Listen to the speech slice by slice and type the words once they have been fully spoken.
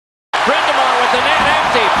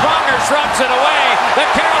disrupts it away. The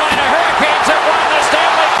Carolina Hurricanes have won the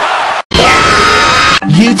Stanley Cup.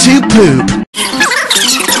 YouTube poop.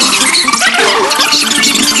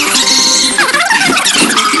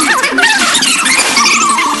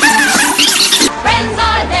 Friends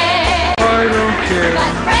are there. I don't care.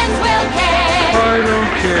 But friends will care. I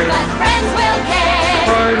don't care. But friends will care.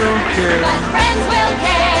 I don't care. But friends will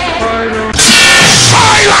care. I don't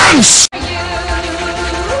Silence!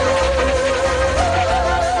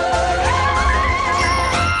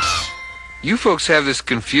 You folks have this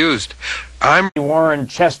confused. I'm Warren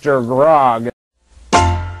Chester Grog. And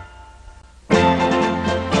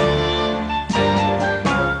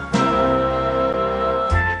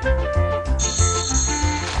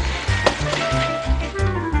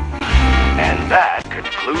that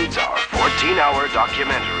concludes our 14-hour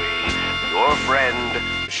documentary, Your Friend,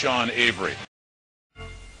 Sean Avery.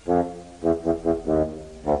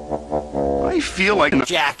 I feel like an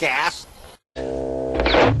Jackass.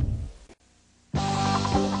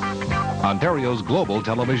 Ontario's global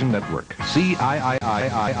television network.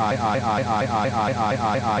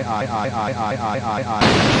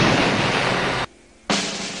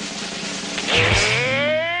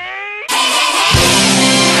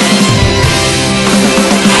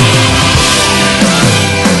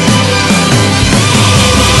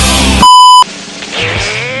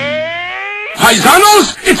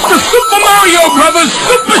 Paisanos, it's the Super Mario Brothers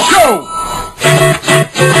Super Show!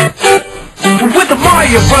 With the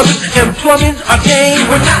Mario Brothers and plumbing's our game.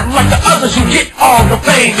 We're not like the others who get all the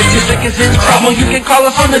fame. If you think it's in trouble, you can call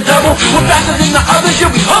us on the double. We're faster than the others,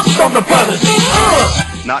 you'll be hooked on the brothers.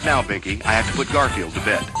 Not now, Binky. I have to put Garfield to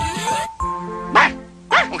bed.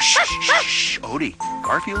 Oh, shh, shh, shh. Odie,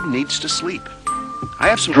 Garfield needs to sleep. I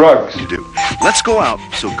have some drugs to do. Let's go out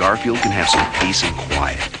so Garfield can have some peace and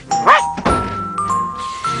quiet.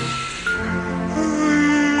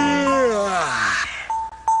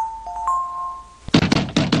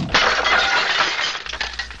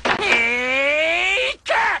 Hey,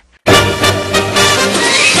 cat!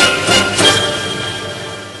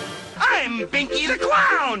 I'm Binky the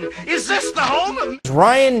Clown. Is this the home of...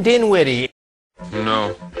 Ryan Dinwiddie.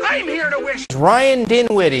 no. I'm here to wish... Ryan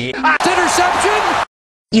Dinwiddie. Interception.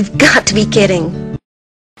 You've got to be kidding.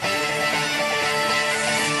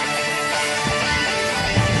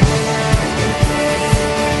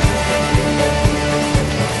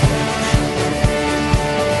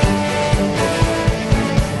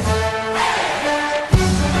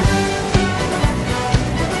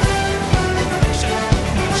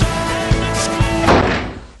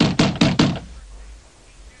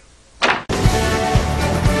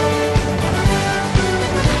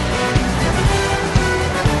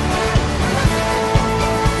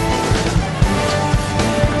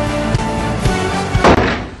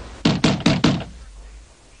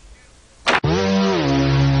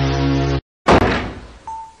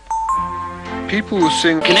 People who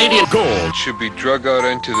sing Canadian Gold should be drug out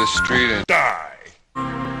into the street and die.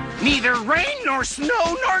 Neither rain nor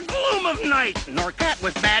snow nor gloom of night nor cat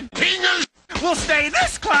with bad penis will stay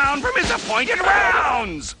this clown from his appointed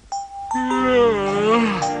rounds.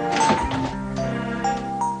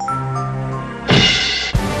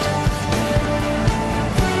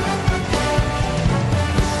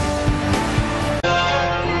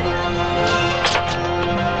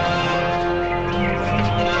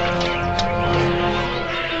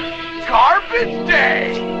 Garbage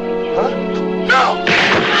day! Huh? No!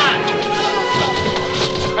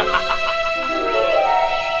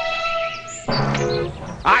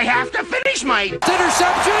 I have to finish my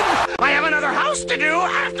interception! I have another house to do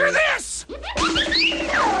after this!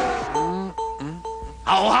 Ho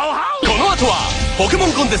ho ho!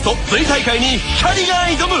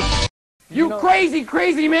 You crazy,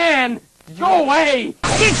 crazy man. Go away.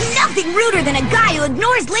 There's nothing ruder than a guy who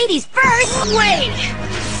ignores ladies first. Wait,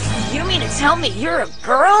 you mean to tell me you're a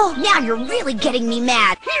girl? Now you're really getting me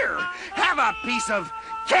mad. Here, have a piece of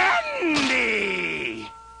candy!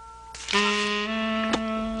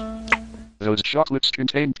 Those chocolates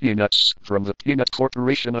contain peanuts from the Peanut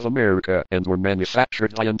Corporation of America and were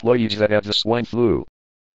manufactured by employees that have the swine flu.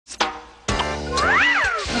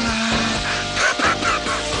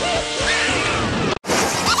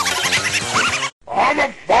 I'm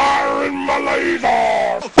a fire in my laser!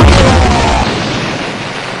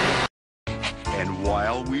 And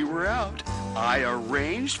while we were out, I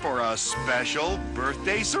arranged for a special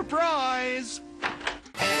birthday surprise.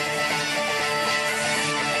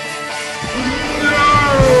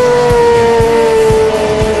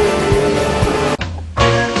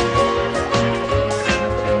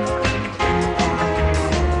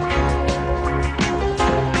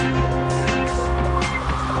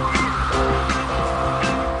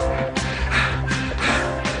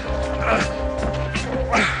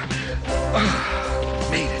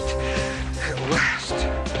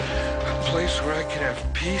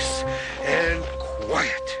 have peace and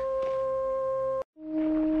quiet.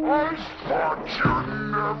 I thought you'd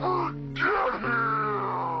never get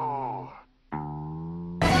here!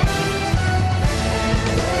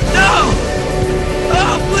 No!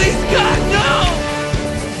 Oh, please, God, no!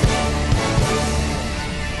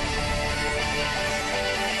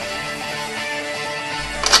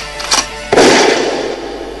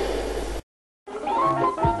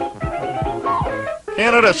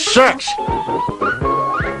 Canada sucks!